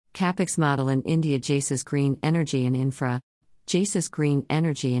Capex model in India. Jaysis Green Energy and Infra. Jaysis Green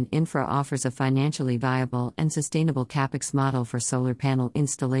Energy and Infra offers a financially viable and sustainable Capex model for solar panel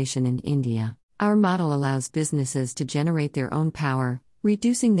installation in India. Our model allows businesses to generate their own power,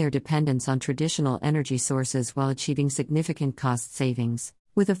 reducing their dependence on traditional energy sources while achieving significant cost savings.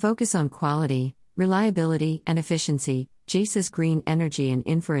 With a focus on quality, reliability, and efficiency, Jaysis Green Energy and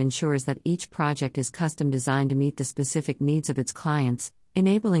Infra ensures that each project is custom designed to meet the specific needs of its clients,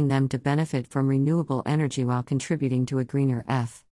 enabling them to benefit from renewable energy while contributing to a greener